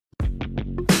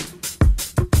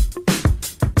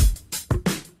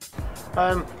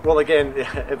Well, again,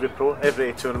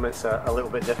 every tournament's a little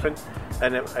bit different,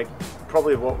 and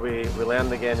probably what we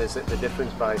learned again is that the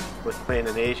difference with playing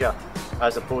in Asia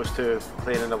as opposed to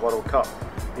playing in the World Cup.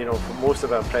 You know, for most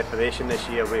of our preparation this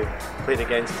year, we played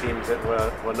against teams that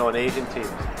were non-Asian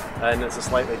teams, and it's a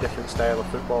slightly different style of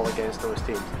football against those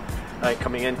teams.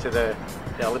 Coming into the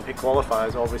Olympic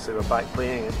qualifiers, obviously we're back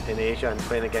playing in Asia and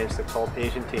playing against the top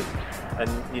Asian teams, and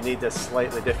you need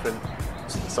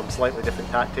some slightly different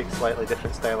tactics, slightly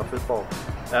different style of football,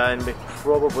 and we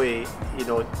probably, you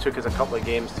know, took us a couple of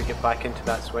games to get back into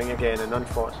that swing again, and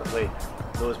unfortunately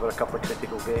those were a couple of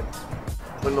critical games.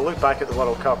 When we look back at the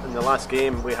World Cup, in the last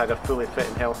game we had a fully fit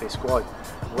and healthy squad.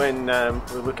 When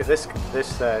we look at this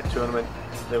tournament,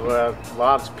 there were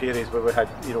large periods where we had,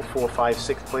 you know, 4, 5,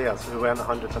 6 players who weren't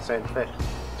 100% fit.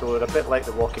 So we're a bit like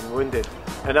the walking wounded,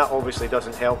 and that obviously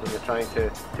doesn't help when you're trying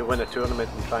to win a tournament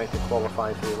and trying to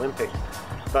qualify for the Olympics.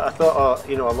 But I thought,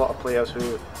 you know, a lot of players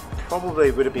who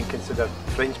probably would have been considered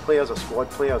fringe players or squad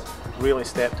players really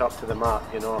stepped up to the mark.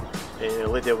 You know,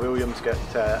 Lydia Williams got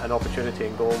an opportunity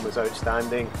in goal and was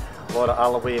outstanding. Laura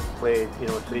Alloway played, you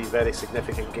know, 3 very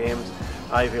significant games.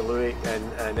 Ivy Louis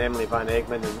and Emily Van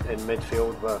Egmond in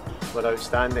midfield were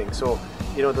outstanding. So,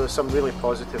 you know, there were some really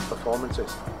positive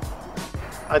performances.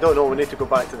 I don't know, we need to go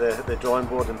back to the drawing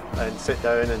board and sit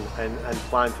down and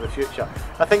plan for the future.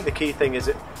 I think the key thing is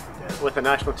that with the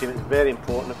national team, it's very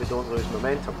important that we don't lose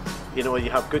momentum. You know,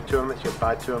 you have good tournaments, you have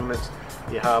bad tournaments,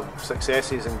 you have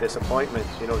successes and disappointments.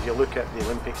 You know, if you look at the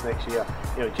Olympics next year,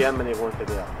 you know, Germany won't be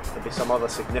there. There'll be some other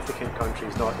significant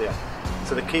countries not there.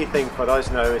 So the key thing for us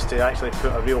now is to actually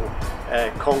put a real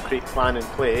concrete plan in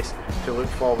place to look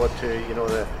forward to, you know,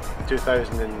 the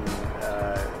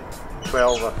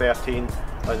 2012 or 13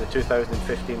 or the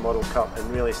 2015 World Cup,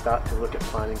 and really start to look at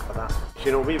planning for that.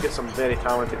 You know, we've got some very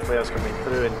talented players coming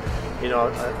through, and you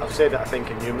know, I've said it, I think,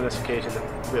 in numerous occasions, that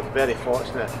we're very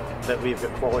fortunate that we've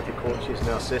got quality coaches in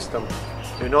our system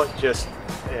who not just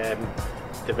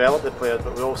develop the players,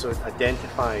 but we also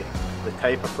identify the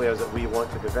type of players that we want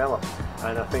to develop.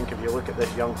 And I think if you look at this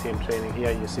young team training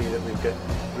here, you see that we've got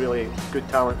really good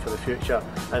talent for the future,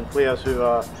 and players who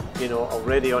are, you know,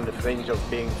 already on the fringe of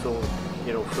being full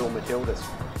Matildas.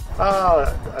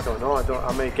 I don't know.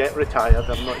 I may get retired.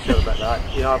 I'm not sure about that.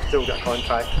 You know, I've still got a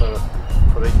contract for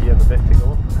a year and a bit to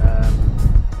go,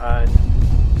 and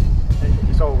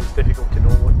it's always difficult to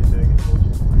know what you're doing in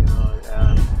coaching. You know,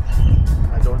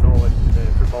 I don't know if the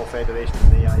Football Federation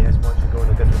and the EIS want to go in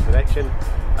a different direction.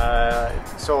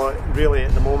 So really,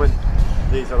 at the moment,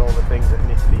 these are all the things that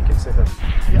need to be considered.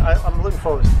 Yeah, I'm looking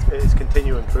forward to its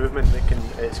continual improvement,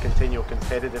 its continual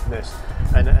competitiveness,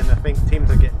 and I think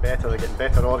teams are getting better. They're getting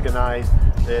better organised.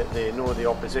 They know the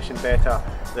opposition better.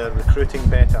 They're recruiting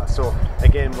better. So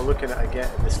again, we're looking at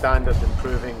the standard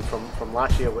improving from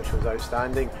last year, which was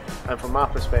outstanding. And from our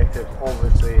perspective,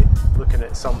 obviously looking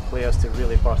at some players to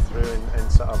really burst through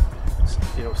and sort of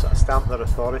stamp their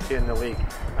authority in the league,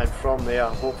 and from there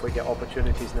hopefully get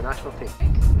opportunities in the national team.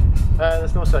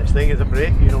 There's no such thing as a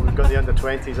break. You know, we've got the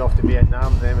under-20s off to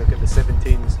Vietnam, then we've got the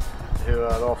 17s who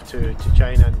are off to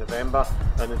China in November,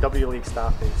 and the W League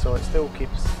starting, so it still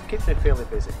keeps me fairly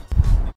busy.